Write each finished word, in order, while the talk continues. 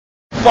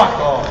Fuck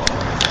off.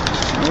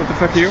 What the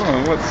fuck are you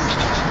on? What's...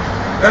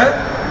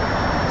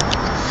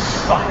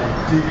 Fucking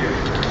idiot.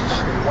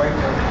 Fucking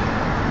wanker.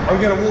 I'm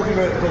going to walk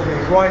into that building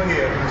right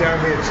here, down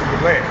here to the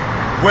left,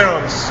 where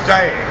I'm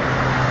staying,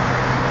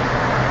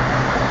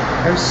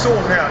 and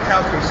sort out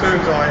how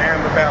concerned I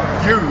am about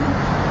you.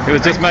 It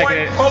was just and making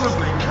it...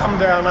 probably come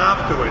down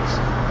afterwards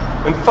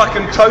and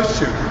fucking toast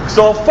you.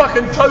 So I'll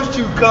fucking toast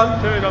you,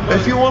 cunt. Dude,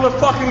 if you want to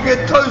fucking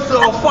get toasted,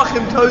 I'll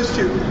fucking toast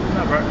you.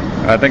 No, bro.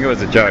 I think it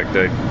was a joke,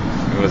 dude.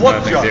 It was What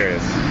nothing joke?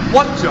 serious.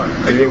 What joke?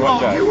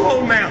 What joke? You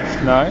hold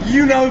mouth. No.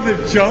 You know the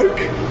joke?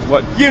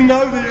 What? You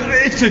know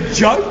that it's a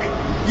joke?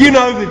 You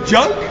know the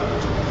joke?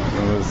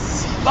 It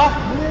was... Fuck,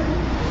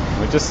 man.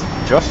 We're just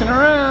joshing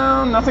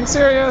around, nothing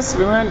serious.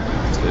 We weren't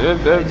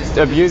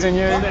abusing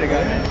you. Let it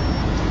go, man.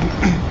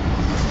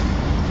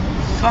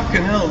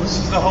 Fucking hell, this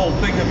is the whole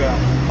thing about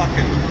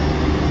fucking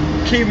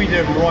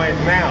Kiwidom right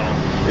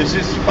now. Is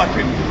this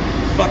fucking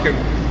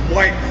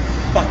white,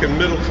 fucking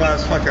middle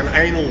class, fucking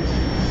anal,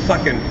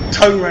 fucking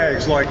toe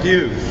rags like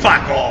you.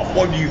 Fuck off.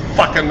 What do you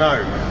fucking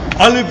know?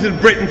 I lived in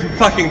Britain for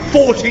fucking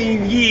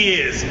 14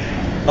 years.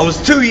 I was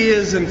 2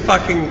 years in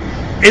fucking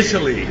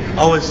Italy.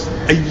 I was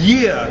a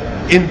year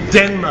in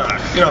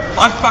Denmark. You know,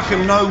 I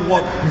fucking know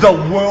what the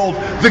world,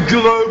 the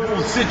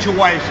global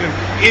situation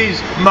is,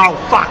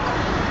 motherfucker.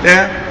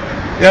 Yeah?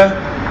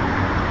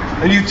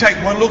 Yeah? And you take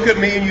one look at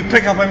me and you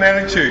pick up an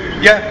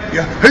attitude. Yeah?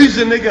 Yeah. Who's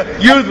the nigger?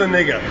 You're the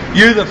nigger.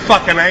 You're the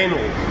fucking anal.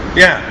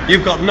 Yeah.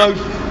 You've got no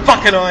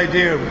fucking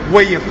idea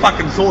where your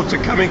fucking thoughts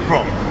are coming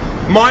from.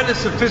 Mine are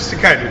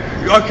sophisticated.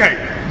 Okay.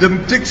 The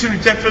dictionary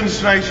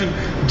definition,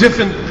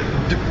 different.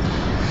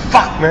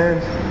 Fuck,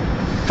 man.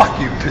 Fuck,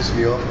 you piss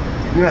me off.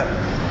 Yeah.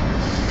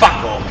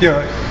 Fuck off. You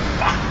know.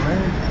 Fuck,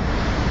 man.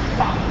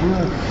 Fuck. You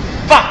know.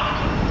 Fuck.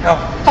 How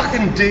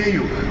fucking dare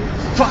you?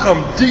 Fuck,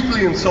 I'm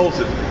deeply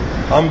insulted.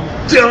 I'm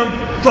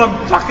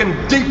fucking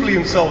deeply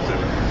insulted.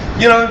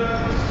 You know,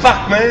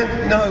 fuck,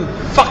 man. No,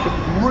 fucking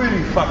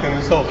really fucking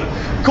insulted.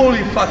 Call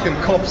your fucking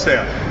cops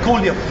out.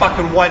 Call your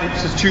fucking white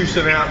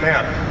institution out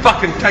now.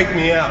 Fucking take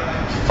me out.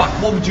 Fuck,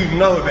 what would you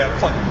know about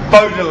fucking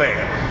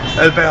Baudelaire?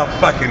 About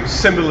fucking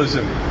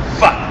symbolism?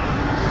 Fuck.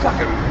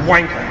 Fucking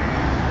wanker.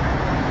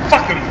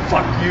 Fucking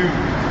fuck you.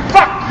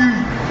 Fuck you.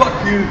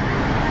 Fuck you.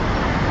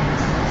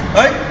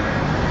 Hey?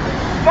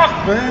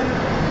 Fuck, man.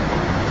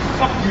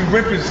 Fuck, you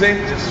represent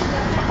this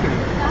fucking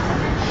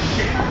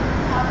shit.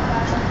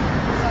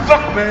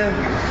 Fuck, man.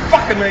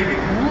 Fucking made me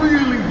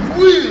really,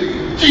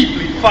 really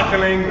deeply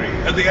fucking angry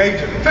at the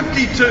age of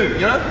 52,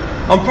 you know?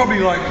 I'm probably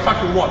like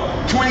fucking what,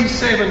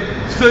 27,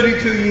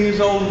 32 years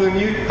older than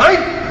you? Hey,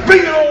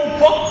 bring it on,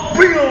 fuck,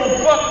 bring it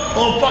on, fuck.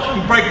 I'll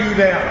fucking break you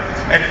down.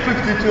 At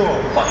 52,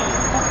 I'll fucking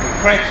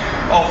crash.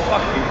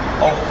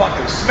 I'll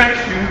fucking smash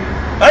you.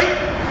 Hey,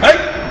 hey.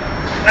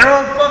 And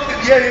I'm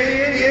fucking,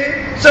 yeah.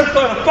 Some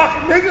kind of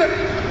fucking nigger.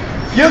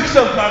 You're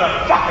some kind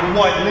of fucking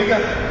white nigger.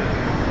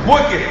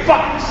 Work your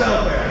fucking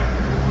self out.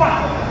 Fuck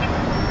off.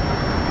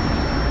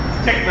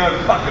 Techno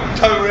fucking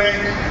toe rag.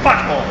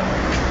 Fuck off.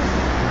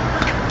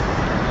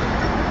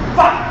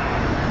 Fuck.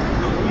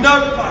 No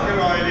fucking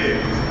idea.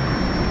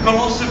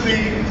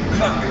 Philosophy,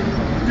 fucking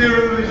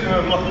derivation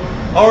of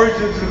life,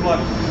 origins of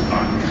life.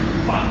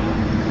 Fuck.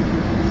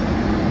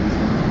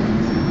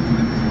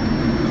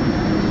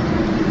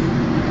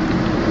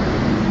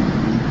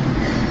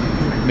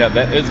 Now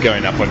that is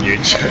going up on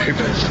YouTube.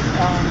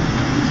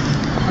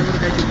 I'm gonna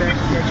go to bed.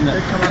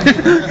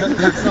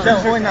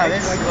 Don't worry, no,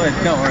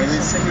 don't worry.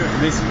 This